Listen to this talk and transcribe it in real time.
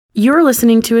You're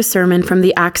listening to a sermon from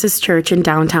the Axis Church in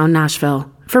downtown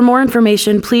Nashville. For more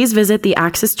information, please visit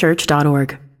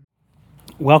theaxischurch.org.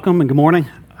 Welcome and good morning.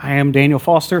 I am Daniel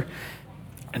Foster,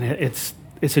 and it's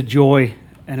a joy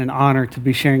and an honor to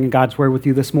be sharing God's Word with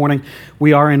you this morning.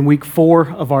 We are in week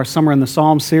 4 of our Summer in the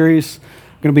Psalms series.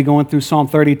 We're going to be going through Psalm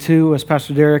 32, as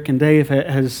Pastor Derek and Dave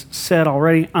has said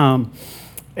already. And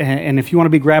if you want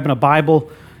to be grabbing a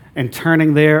Bible and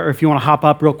turning there, or if you want to hop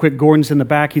up real quick, Gordon's in the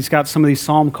back. He's got some of these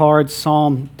Psalm cards,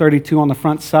 Psalm 32 on the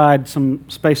front side, some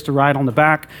space to write on the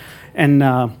back. And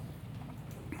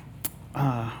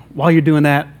while you're doing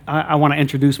that, I want to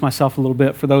introduce myself a little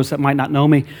bit for those that might not know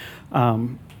me.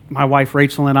 My wife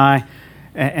Rachel and I,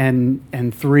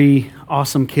 and 3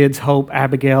 awesome kids, Hope,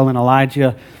 Abigail, and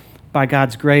Elijah, by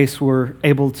God's grace, were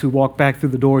able to walk back through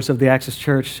the doors of the Axis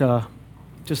Church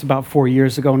just about 4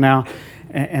 years ago now.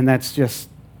 And that's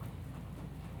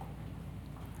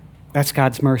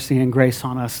God's mercy and grace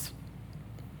on us.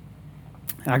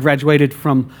 I graduated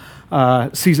from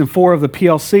season 4 of the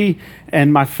PLC,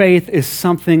 and my faith is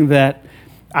something that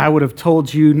I would have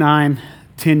told you 9,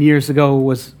 10 years ago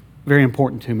was very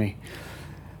important to me.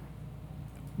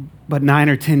 But 9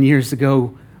 or 10 years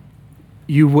ago,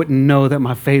 you wouldn't know that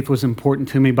my faith was important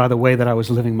to me by the way that I was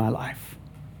living my life.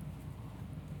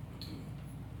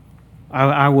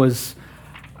 I was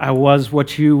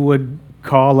what you would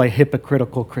call a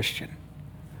hypocritical Christian.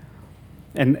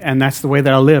 And that's the way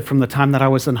that I lived from the time that I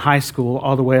was in high school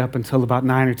all the way up until about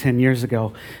 9 or 10 years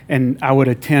ago. And I would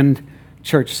attend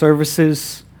church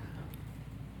services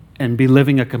and be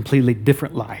living a completely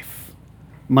different life,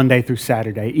 Monday through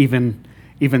Saturday.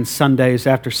 Even Sundays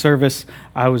after service,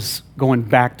 I was going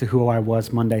back to who I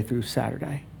was Monday through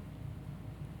Saturday.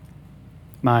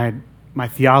 My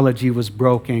theology was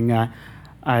broken.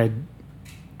 I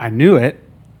knew it,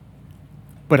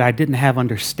 but I didn't have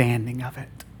understanding of it.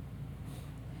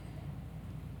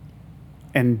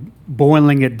 And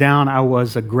boiling it down, I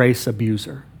was a grace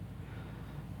abuser.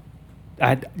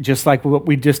 Just like what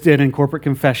we just did in corporate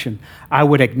confession, I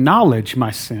would acknowledge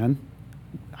my sin.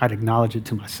 I'd acknowledge it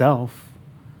to myself.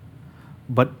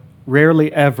 But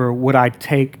rarely ever would I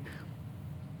take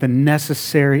the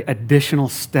necessary additional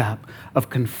step of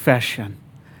confession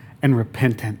and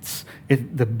repentance.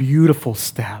 The beautiful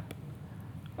step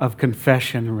of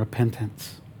confession and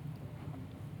repentance.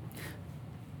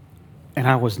 And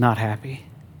I was not happy.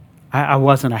 I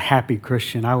wasn't a happy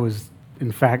Christian. I was,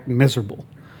 in fact, miserable.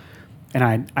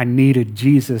 And I needed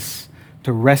Jesus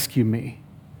to rescue me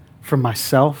from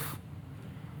myself,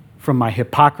 from my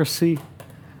hypocrisy,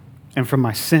 and from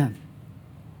my sin.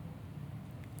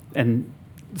 And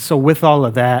so with all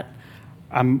of that,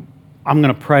 I'm going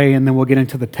to pray, and then we'll get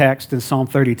into the text in Psalm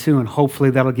 32, and hopefully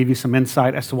that'll give you some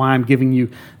insight as to why I'm giving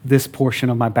you this portion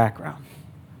of my background.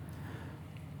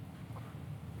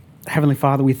 Heavenly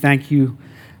Father, we thank you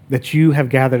that you have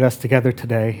gathered us together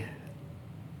today.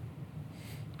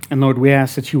 And Lord, we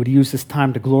ask that you would use this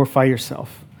time to glorify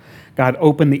yourself. God,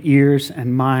 open the ears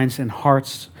and minds and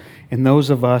hearts in those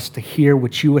of us to hear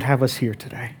what you would have us hear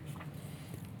today.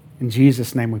 In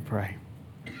Jesus' name we pray.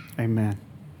 Amen.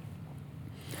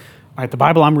 All right, the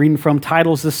Bible I'm reading from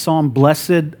titles this psalm,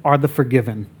 Blessed Are the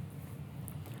Forgiven.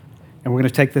 And we're going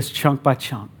to take this chunk by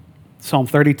chunk. Psalm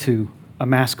 32, a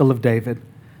maskil of David.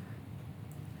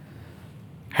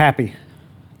 Happy,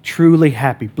 truly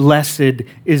happy, blessed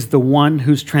is the one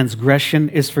whose transgression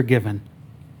is forgiven,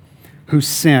 whose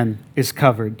sin is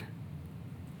covered.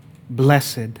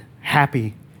 Blessed,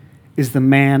 happy is the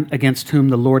man against whom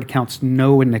the Lord counts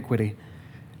no iniquity,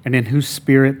 and in whose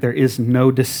spirit there is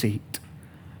no deceit.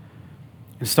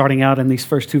 And starting out in these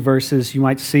first 2 verses, you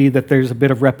might see that there's a bit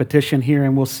of repetition here,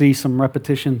 and we'll see some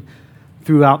repetition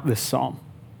throughout this psalm.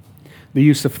 The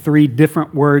use of 3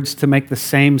 different words to make the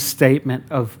same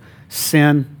statement of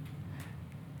sin,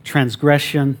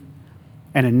 transgression,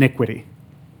 and iniquity.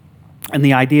 And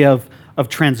the idea of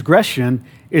transgression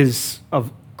is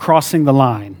of crossing the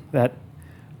line, that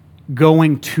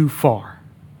going too far.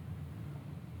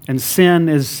 And sin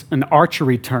is an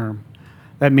archery term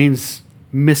that means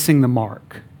missing the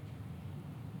mark.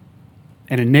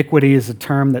 And iniquity is a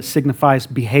term that signifies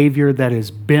behavior that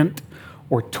is bent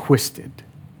or twisted.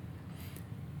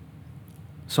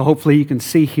 So hopefully you can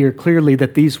see here clearly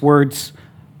that these words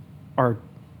are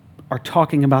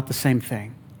talking about the same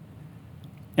thing.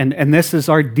 And this is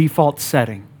our default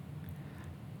setting.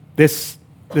 This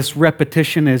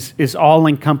repetition is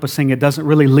all-encompassing. It doesn't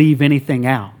really leave anything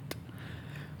out.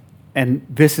 And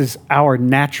this is our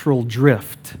natural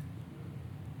drift.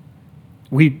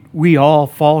 We all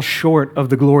fall short of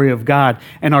the glory of God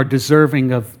and are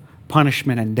deserving of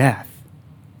punishment and death.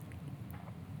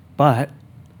 But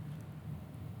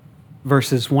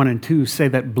verses 1 and 2 say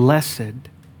that blessed,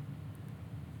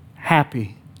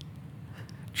 happy,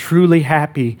 truly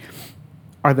happy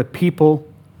are the people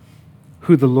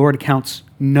who the Lord counts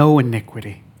no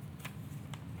iniquity.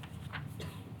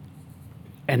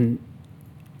 And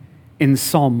in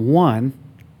Psalm 1,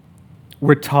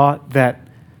 we're taught that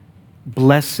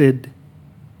blessed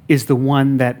is the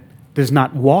one that does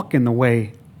not walk in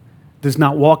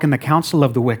the counsel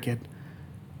of the wicked,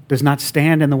 does not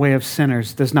stand in the way of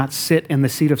sinners, does not sit in the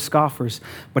seat of scoffers,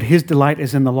 but his delight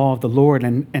is in the law of the Lord,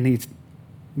 and he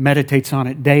meditates on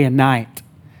it day and night.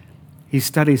 He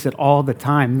studies it all the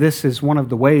time. This is one of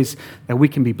the ways that we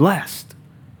can be blessed.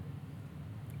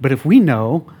 But if we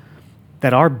know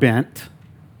that our bent,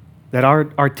 that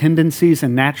our tendencies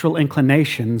and natural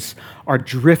inclinations are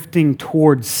drifting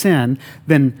towards sin,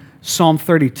 then Psalm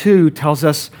 32 tells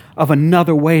us of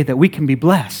another way that we can be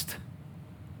blessed.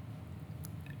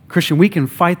 Christian, we can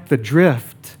fight the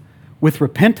drift with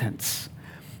repentance.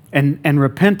 And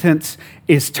repentance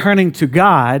is turning to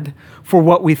God for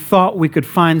what we thought we could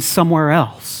find somewhere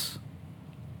else.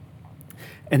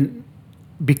 And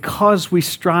because we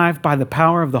strive by the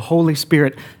power of the Holy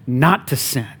Spirit not to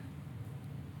sin,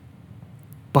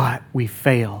 but we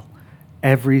fail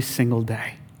every single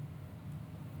day.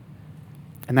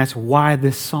 And that's why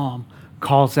this psalm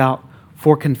calls out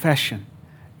for confession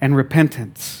and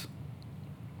repentance.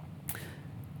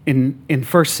 In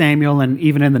 1 Samuel and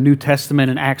even in the New Testament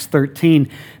in Acts 13,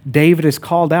 David is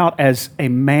called out as a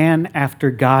man after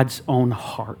God's own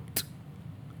heart.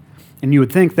 And you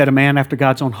would think that a man after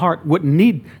God's own heart wouldn't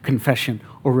need confession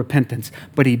or repentance,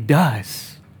 but he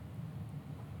does.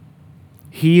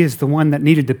 He is the one that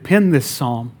needed to pen this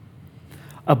psalm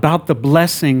about the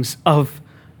blessings of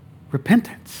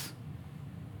repentance.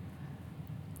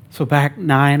 So back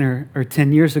 9 or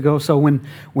 10 years ago, so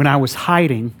when I was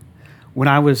hiding, when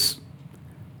I was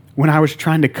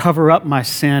trying to cover up my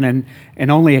sin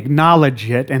and only acknowledge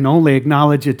it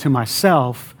to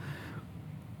myself,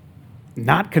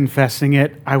 not confessing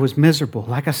it, I was miserable.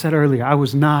 Like I said earlier, I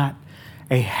was not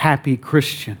a happy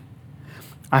Christian.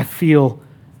 I feel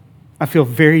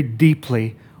very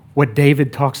deeply what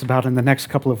David talks about in the next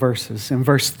couple of verses. In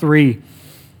verse 3,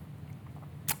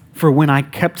 for when I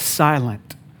kept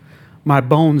silent, my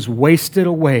bones wasted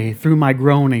away through my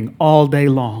groaning all day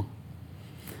long.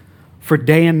 For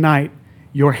day and night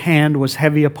your hand was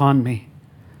heavy upon me.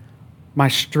 My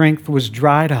strength was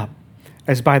dried up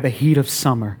as by the heat of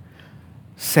summer.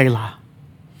 Selah.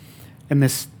 And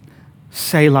this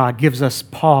Selah gives us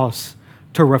pause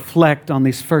to reflect on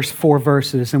these first 4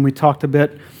 verses. And we talked a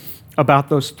bit about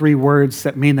those 3 words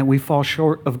that mean that we fall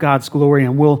short of God's glory.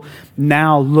 And we'll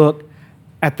now look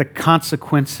at the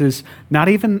consequences, not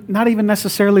even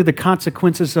necessarily the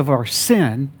consequences of our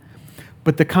sin,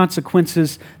 but the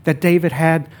consequences that David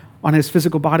had on his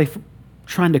physical body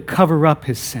trying to cover up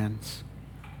his sins.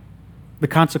 The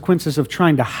consequences of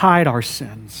trying to hide our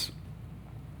sins.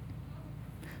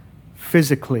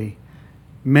 Physically,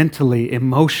 mentally,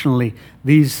 emotionally,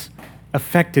 these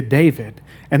affected David.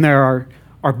 And there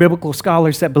are biblical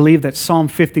scholars that believe that Psalm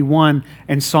 51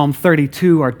 and Psalm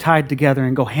 32 are tied together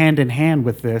and go hand in hand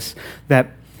with this,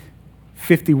 that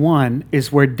 51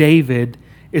 is where David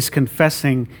is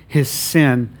confessing his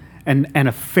sin and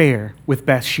affair with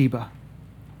Bathsheba.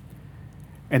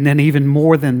 And then even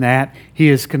more than that, he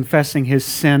is confessing his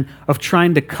sin of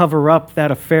trying to cover up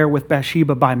that affair with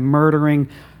Bathsheba by murdering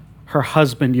her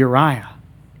husband Uriah.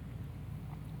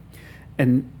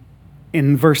 And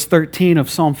in verse 13 of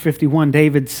Psalm 51,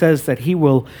 David says that he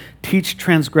will teach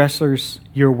transgressors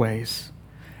your ways,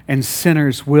 and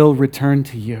sinners will return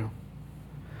to you.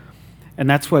 And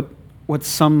that's what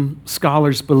some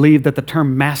scholars believe that the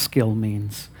term maskil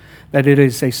means, that it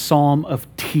is a psalm of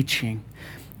teaching.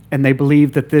 And they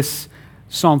believe that this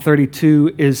Psalm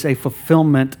 32 is a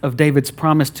fulfillment of David's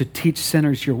promise to teach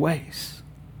sinners your ways.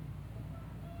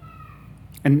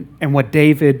 And what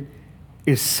David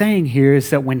is saying here is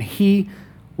that when he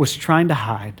was trying to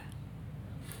hide,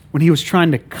 when he was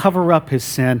trying to cover up his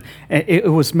sin,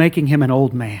 it was making him an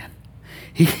old man.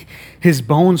 His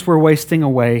bones were wasting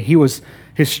away. His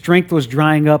strength was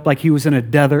drying up like he was in a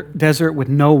desert with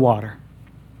no water.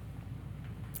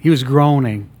 He was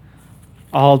groaning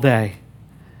all day.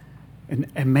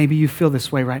 And maybe you feel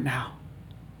this way right now.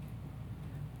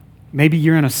 Maybe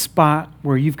you're in a spot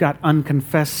where you've got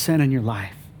unconfessed sin in your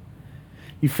life.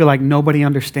 You feel like nobody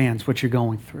understands what you're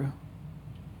going through.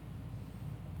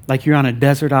 Like you're on a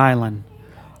desert island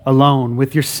alone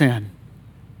with your sin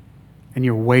and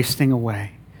you're wasting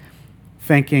away,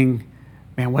 thinking,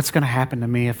 man, what's going to happen to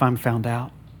me if I'm found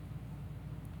out?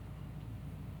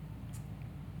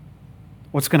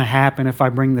 What's going to happen if I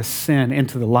bring this sin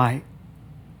into the light?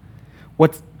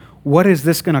 What is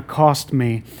this going to cost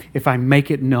me if I make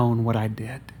it known what I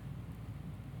did?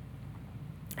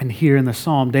 And here in the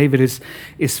Psalm, David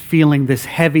is feeling this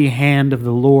heavy hand of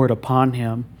the Lord upon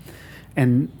him.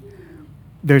 And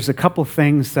there's a couple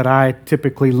things that I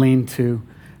typically lean to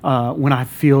when I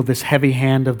feel this heavy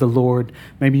hand of the Lord.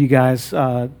 Maybe you guys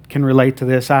can relate to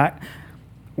this.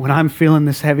 When I'm feeling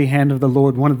this heavy hand of the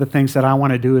Lord, one of the things that I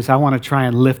want to do is I want to try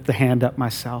and lift the hand up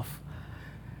myself.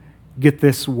 Get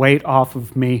this weight off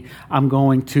of me.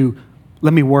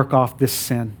 Let me work off this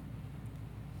sin.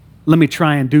 Let me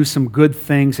try and do some good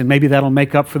things, and maybe that'll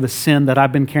make up for the sin that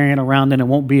I've been carrying around, and it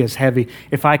won't be as heavy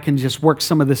if I can just work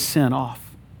some of this sin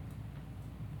off.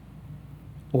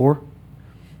 Or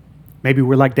maybe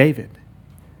we're like David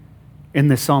in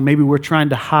this psalm. Maybe we're trying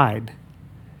to hide,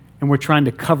 and we're trying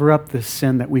to cover up this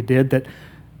sin that we did that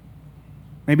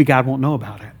maybe God won't know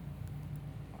about it.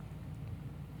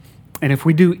 And if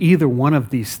we do either one of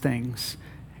these things,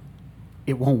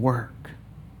 it won't work.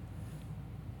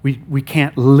 We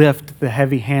can't lift the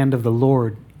heavy hand of the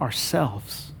Lord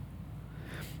ourselves.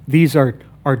 These are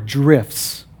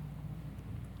drifts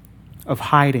of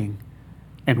hiding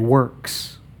and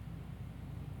works.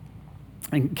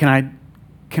 And can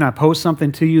I pose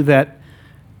something to you that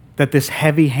this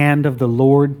heavy hand of the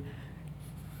Lord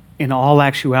in all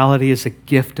actuality is a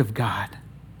gift of God?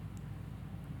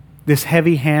 This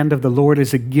heavy hand of the Lord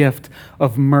is a gift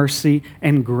of mercy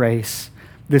and grace.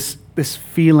 This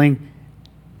feeling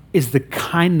is the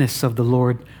kindness of the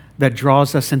Lord that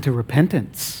draws us into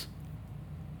repentance.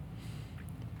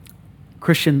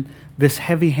 Christian, this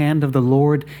heavy hand of the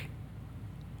Lord,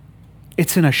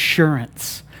 it's an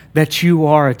assurance that you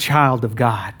are a child of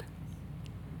God.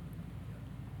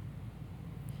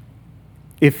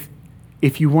 If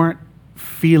you weren't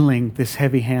feeling this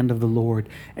heavy hand of the Lord,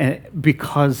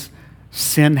 because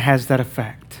sin has that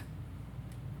effect,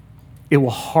 it will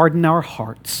harden our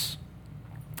hearts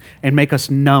and make us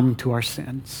numb to our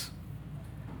sins.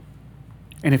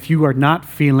 And if you are not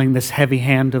feeling this heavy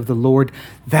hand of the Lord,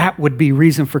 that would be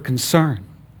reason for concern.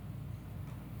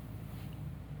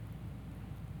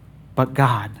 But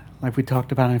God, like we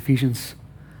talked about in Ephesians,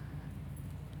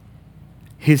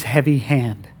 His heavy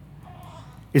hand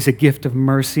is a gift of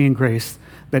mercy and grace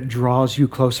that draws you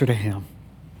closer to Him.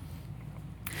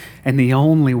 And the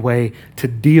only way to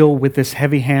deal with this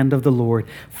heavy hand of the Lord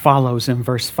follows in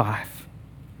verse 5,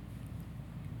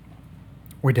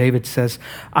 where David says,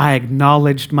 I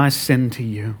acknowledged my sin to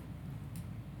you,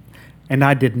 and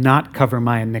I did not cover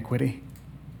my iniquity.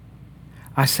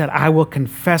 I said, I will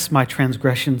confess my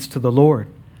transgressions to the Lord,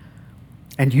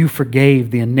 and you forgave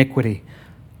the iniquity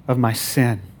of my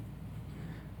sin.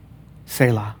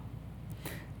 Selah.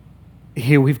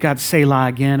 Here we've got Selah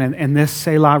again, and this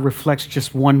Selah reflects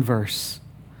just one verse.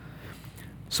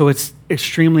 So it's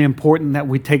extremely important that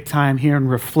we take time here and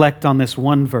reflect on this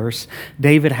one verse.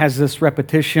 David has this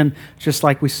repetition, just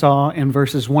like we saw in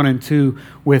verses 1 and 2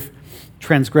 with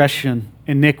transgression,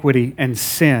 iniquity, and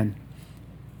sin,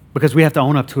 because we have to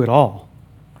own up to it all.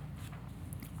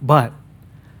 But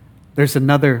there's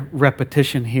another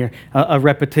repetition here, a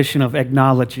repetition of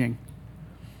acknowledging,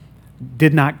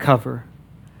 did not cover,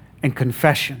 and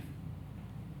confession.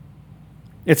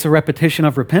 It's a repetition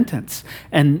of repentance.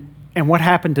 And what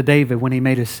happened to David when he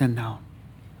made his sin known?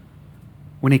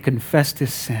 When he confessed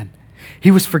his sin,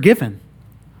 he was forgiven.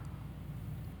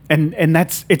 And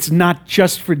it's not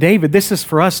just for David. This is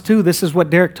for us too. This is what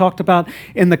Derek talked about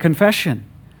in the confession.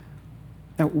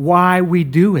 That why we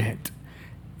do it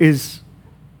is,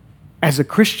 as a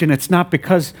Christian, it's not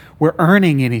because we're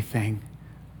earning anything,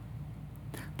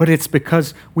 but it's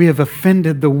because we have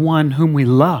offended the one whom we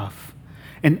love.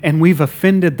 And we've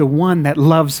offended the one that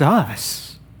loves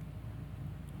us.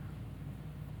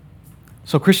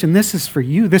 So Christian, this is for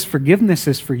you. This forgiveness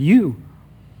is for you.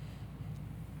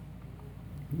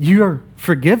 You're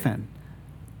forgiven.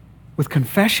 With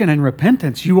confession and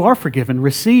repentance, you are forgiven.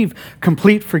 Receive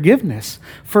complete forgiveness.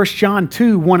 1 John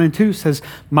 2, 1 and 2 says,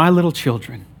 My little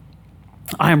children,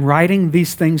 I am writing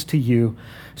these things to you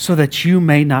so that you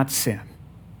may not sin.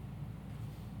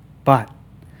 But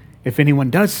if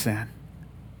anyone does sin,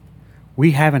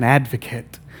 we have an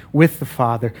advocate with the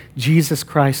Father, Jesus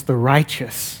Christ the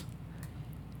righteous.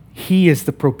 He is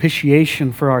the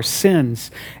propitiation for our sins,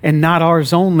 and not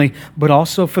ours only, but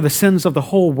also for the sins of the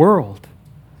whole world.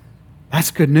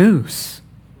 That's good news.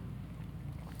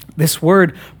 This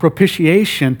word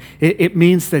propitiation, it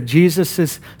means that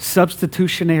Jesus'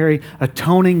 substitutionary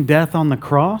atoning death on the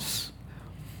cross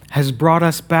has brought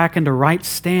us back into right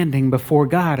standing before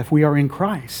God if we are in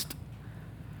Christ.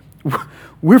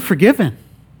 We're forgiven.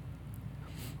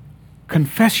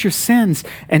 confess your sins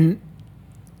and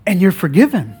you're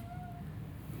forgiven.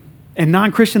 And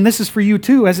non-Christian, this is for you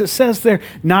too, as it says there,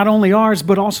 not only ours,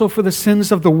 but also for the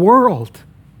sins of the world.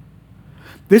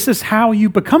 This is how you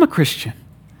become a Christian.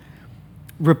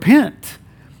 Repent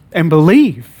and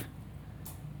believe.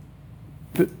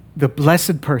 The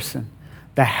blessed person,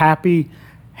 the happy,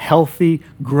 healthy,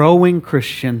 growing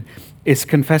Christian is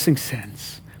confessing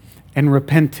sins and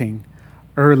repenting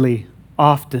early,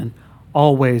 often,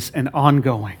 always, and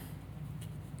ongoing.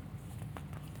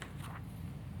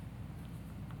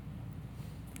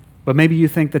 But maybe you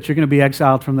think that you're going to be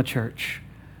exiled from the church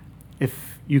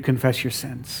if you confess your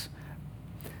sins.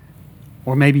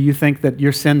 Or maybe you think that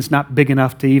your sin's not big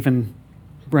enough to even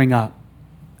bring up.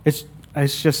 It's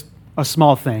just a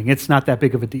small thing. It's not that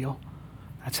big of a deal.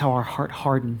 That's how our heart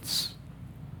hardens.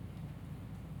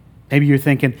 Maybe you're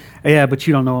thinking, yeah, but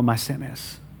you don't know what my sin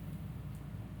is.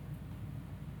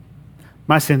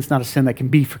 My sin's not a sin that can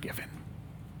be forgiven.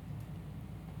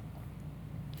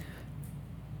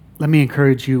 Let me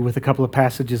encourage you with a couple of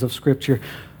passages of Scripture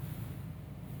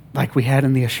like we had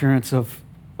in the assurance of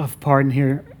pardon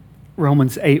here.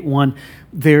 Romans 8:1,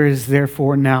 there is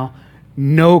therefore now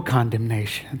no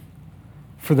condemnation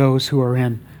for those who are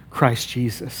in Christ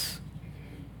Jesus.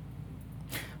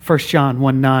 1 John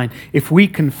 1:9, if we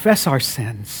confess our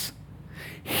sins,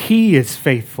 He is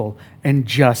faithful and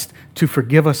just to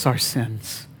forgive us our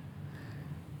sins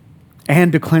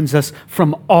and to cleanse us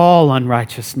from all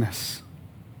unrighteousness.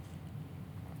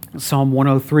 Psalm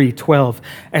 103:12,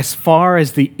 as far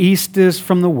as the east is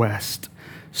from the west,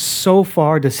 so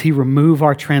far does He remove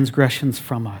our transgressions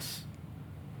from us.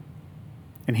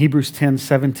 In Hebrews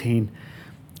 10:17,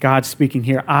 God speaking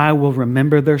here, I will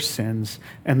remember their sins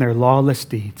and their lawless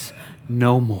deeds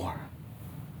no more.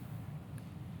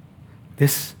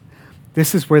 This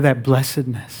is where that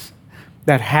blessedness,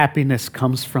 that happiness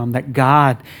comes from, that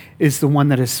God is the one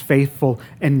that is faithful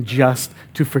and just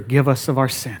to forgive us of our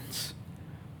sins.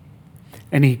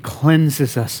 And He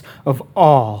cleanses us of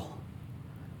all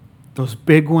those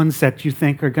big ones that you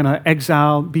think are going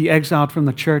to be exiled from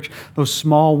the church, those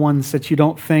small ones that you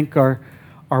don't think are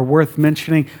worth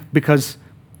mentioning, because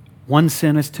one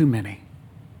sin is too many.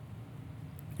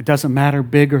 It doesn't matter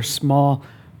big or small.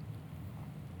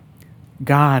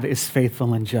 God is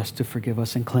faithful and just to forgive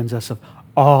us and cleanse us of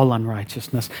all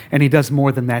unrighteousness. And He does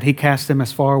more than that. He casts them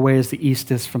as far away as the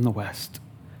east is from the west.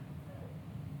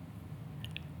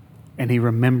 And He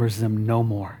remembers them no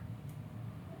more.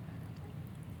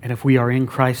 And if we are in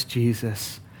Christ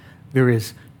Jesus, there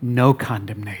is no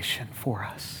condemnation for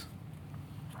us.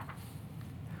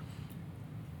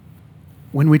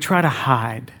 When we try to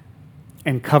hide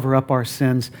and cover up our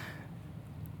sins,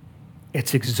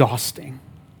 it's exhausting.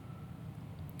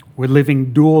 We're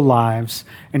living dual lives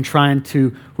and trying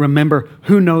to remember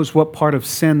who knows what part of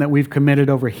sin that we've committed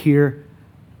over here,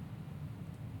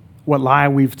 what lie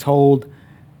we've told,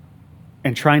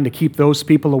 and trying to keep those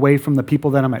people away from the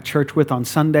people that I'm at church with on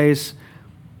Sundays.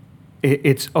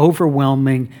 It's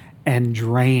overwhelming and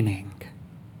draining.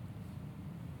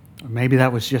 Or maybe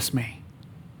that was just me.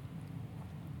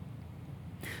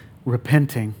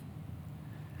 Repenting,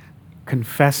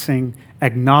 confessing,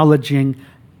 acknowledging,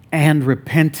 and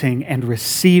repenting and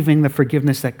receiving the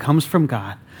forgiveness that comes from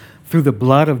God through the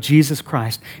blood of Jesus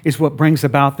Christ is what brings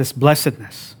about this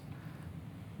blessedness,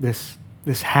 this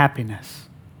happiness.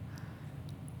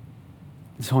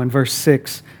 So in verse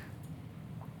 6,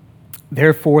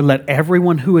 therefore let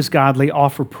everyone who is godly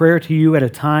offer prayer to you at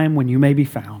a time when you may be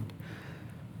found.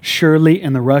 Surely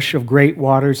in the rush of great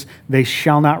waters they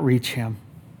shall not reach him.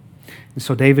 And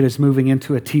so David is moving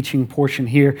into a teaching portion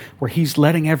here where he's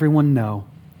letting everyone know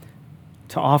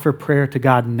to offer prayer to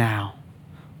God now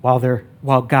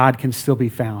while God can still be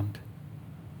found.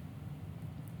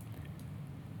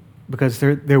 Because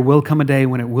there will come a day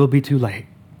when it will be too late.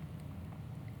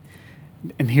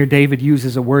 And here David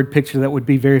uses a word picture that would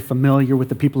be very familiar with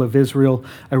the people of Israel.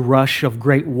 A rush of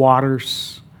great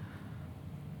waters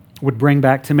would bring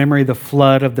back to memory the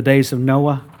flood of the days of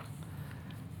Noah.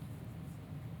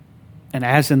 And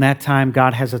as in that time,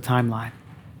 God has a timeline.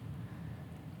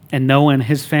 And Noah and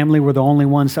his family were the only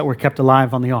ones that were kept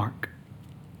alive on the ark.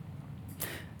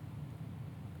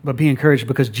 But be encouraged,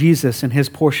 because Jesus, in his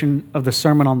portion of the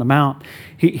Sermon on the Mount,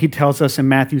 he tells us in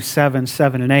Matthew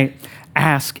 7:7-8,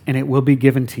 ask and it will be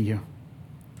given to you.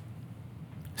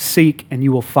 Seek and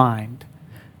you will find.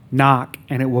 Knock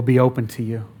and it will be open to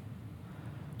you.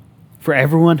 For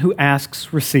everyone who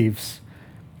asks receives,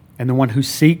 and the one who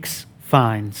seeks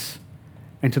finds,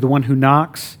 and to the one who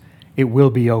knocks it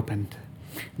will be opened.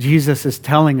 Jesus is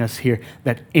telling us here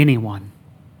that anybody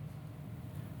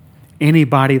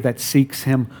that seeks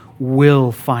him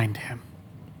will find him.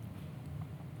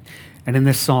 And in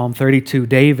this Psalm 32,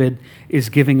 David is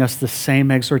giving us the same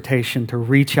exhortation to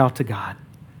reach out to God,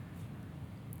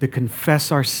 to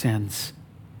confess our sins,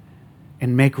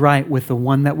 and make right with the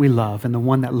one that we love and the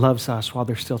one that loves us while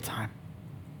there's still time.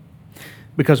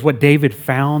 Because what David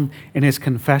found in his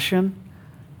confession,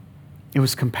 it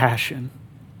was compassion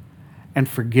and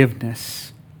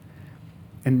forgiveness.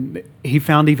 And he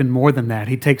found even more than that.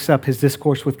 He takes up his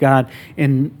discourse with God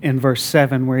in verse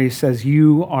 7 where he says,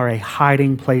 "You are a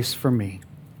hiding place for me.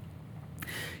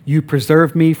 You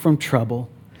preserve me from trouble.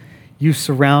 You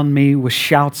surround me with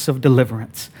shouts of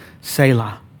deliverance.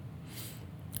 Selah."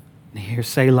 And here's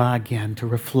Selah again to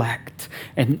reflect.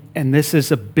 And this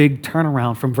is a big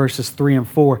turnaround from verses 3 and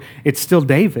 4. It's still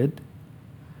David,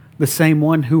 the same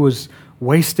one who was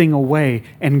wasting away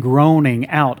and groaning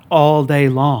out all day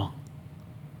long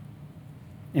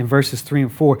in verses 3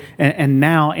 and 4. And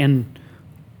now in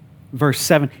verse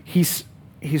 7, he's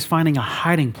finding a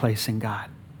hiding place in God.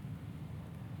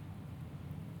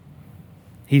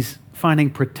 He's finding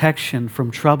protection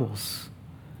from troubles.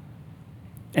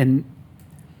 And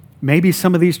maybe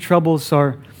some of these troubles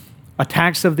are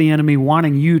attacks of the enemy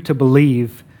wanting you to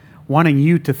believe, wanting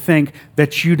you to think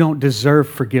that you don't deserve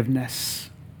forgiveness.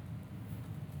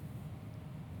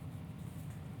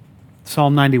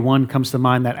 Psalm 91 comes to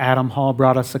mind that Adam Hall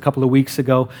brought us a couple of weeks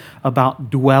ago about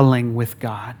dwelling with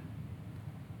God,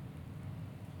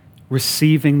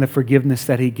 receiving the forgiveness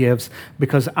that he gives,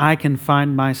 because I can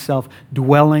find myself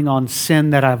dwelling on sin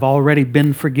that I've already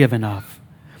been forgiven of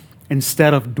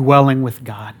instead of dwelling with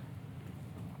God.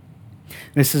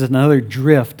 This is another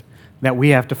drift that we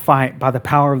have to fight by the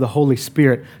power of the Holy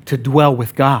Spirit to dwell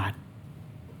with God.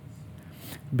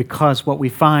 Because what we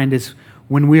find is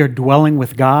when we are dwelling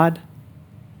with God,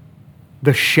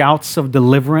 the shouts of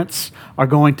deliverance are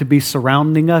going to be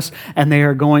surrounding us, and they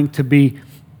are going to be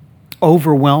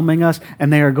overwhelming us,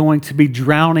 and they are going to be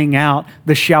drowning out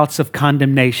the shouts of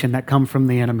condemnation that come from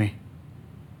the enemy.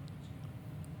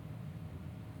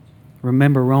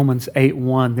 Remember Romans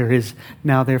 8:1, there is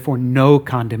now therefore no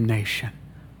condemnation.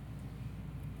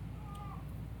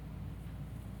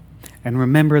 And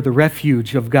remember the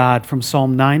refuge of God from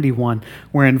Psalm 91,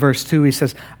 where in verse 2 he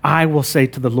says, "I will say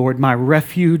to the Lord, my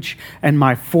refuge and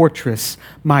my fortress,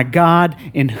 my God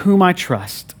in whom I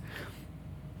trust."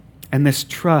 And this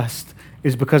trust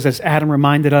is because, as Adam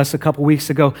reminded us a couple weeks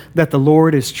ago, that the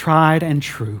Lord is tried and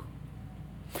true.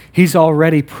 He's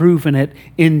already proven it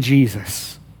in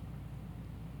Jesus.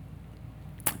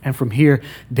 And from here,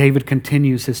 David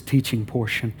continues his teaching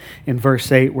portion in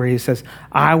verse 8 where he says,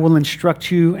 "I will instruct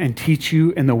you and teach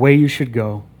you in the way you should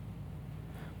go.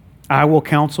 I will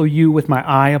counsel you with my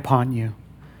eye upon you.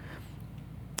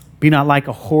 Be not like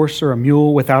a horse or a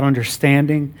mule without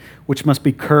understanding, which must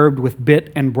be curbed with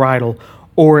bit and bridle,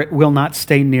 or it will not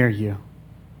stay near you."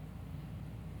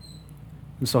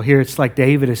 And so here it's like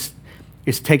David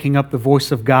is taking up the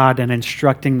voice of God and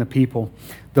instructing the people.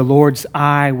 The Lord's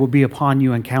eye will be upon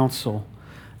you and counsel.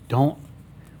 Don't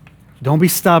be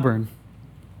stubborn.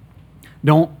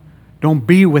 Don't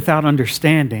be without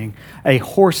understanding. A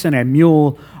horse and a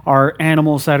mule are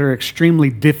animals that are extremely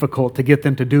difficult to get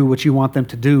them to do what you want them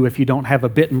to do if you don't have a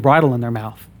bit and bridle in their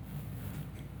mouth.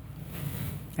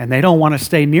 And they don't want to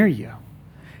stay near you.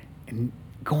 And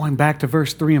going back to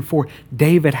verse 3 and 4,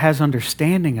 David has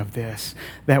understanding of this,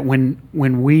 that when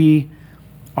we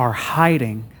are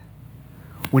hiding,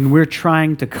 when we're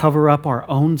trying to cover up our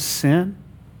own sin,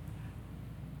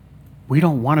 we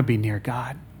don't want to be near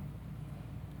God.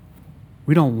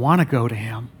 We don't want to go to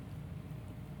him.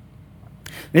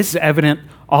 This is evident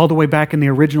all the way back in the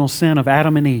original sin of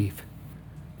Adam and Eve.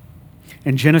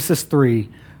 In Genesis 3,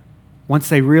 once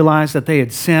they realized that they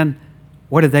had sinned,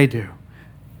 what did they do?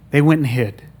 They went and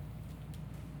hid.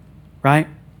 Right?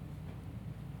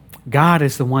 God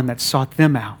is the one that sought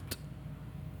them out.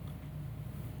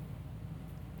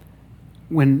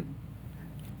 When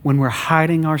we're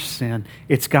hiding our sin,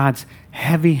 it's God's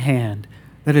heavy hand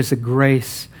that is a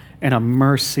grace and a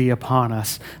mercy upon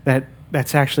us,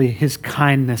 that's actually his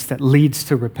kindness that leads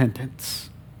to repentance.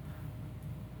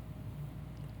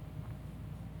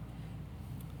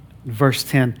 Verse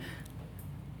 10,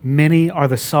 "Many are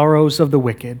the sorrows of the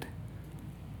wicked,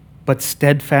 but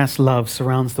steadfast love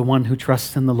surrounds the one who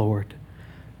trusts in the Lord.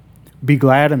 Be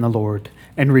glad in the Lord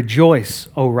and rejoice,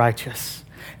 O righteous,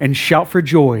 and shout for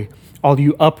joy, all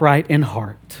you upright in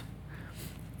heart."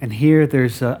 And here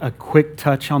there's a quick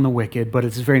touch on the wicked, but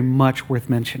it's very much worth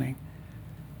mentioning.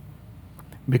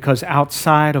 Because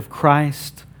outside of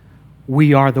Christ,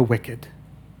 we are the wicked.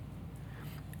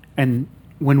 And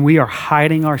when we are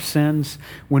hiding our sins,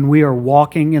 when we are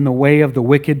walking in the way of the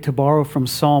wicked, to borrow from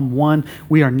Psalm 1,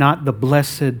 we are not the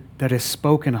blessed that is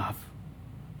spoken of,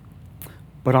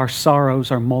 but our sorrows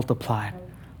are multiplied,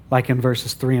 like in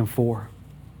verses 3 and 4.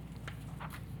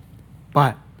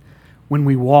 But when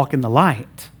we walk in the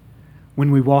light,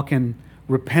 when we walk in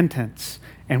repentance,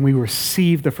 and we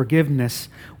receive the forgiveness,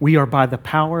 we are by the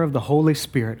power of the Holy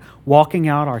Spirit walking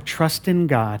out our trust in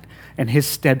God, and His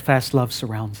steadfast love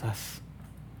surrounds us.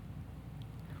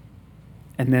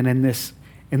 And then in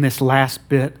this last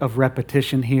bit of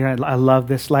repetition here, I love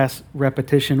this last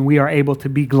repetition, we are able to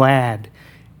be glad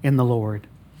in the Lord.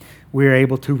 We are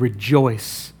able to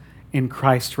rejoice in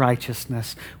Christ's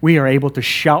righteousness. We are able to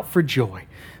shout for joy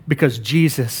because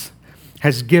Jesus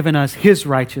has given us His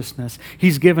righteousness.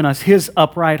 He's given us His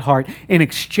upright heart in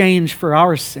exchange for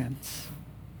our sins.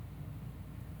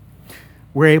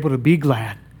 We're able to be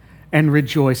glad and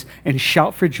rejoice and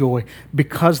shout for joy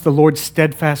because the Lord's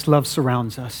steadfast love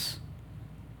surrounds us.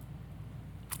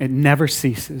 It never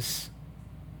ceases.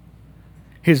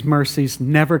 His mercies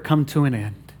never come to an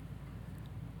end.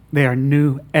 They are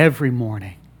new every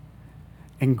morning,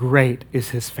 and great is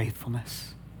His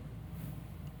faithfulness.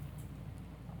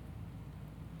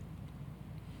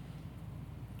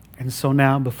 And so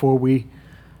now, before we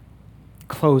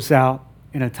close out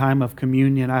in a time of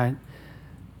communion,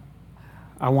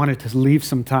 I wanted to leave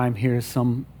some time here,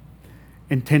 some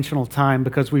intentional time,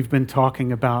 because we've been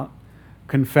talking about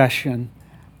confession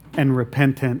and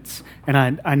repentance.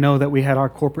 And I know that we had our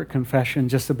corporate confession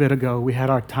just a bit ago. We had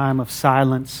our time of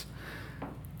silence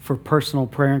for personal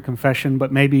prayer and confession,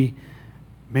 but maybe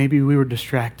we were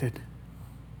distracted.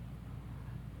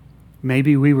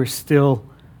 Maybe we were still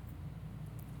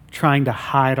trying to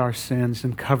hide our sins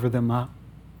and cover them up.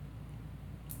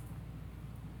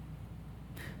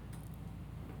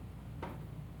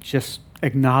 Just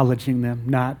acknowledging them,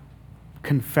 not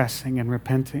confessing and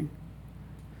repenting.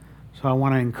 So I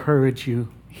want to encourage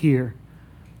you here.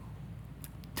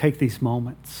 Take these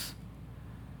moments,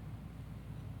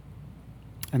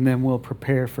 and then we'll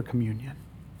prepare for communion.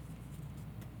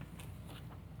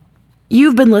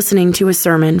 You've been listening to a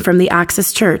sermon from the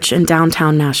Axis Church in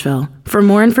downtown Nashville. For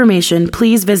more information,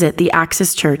 please visit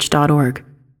theaxischurch.org.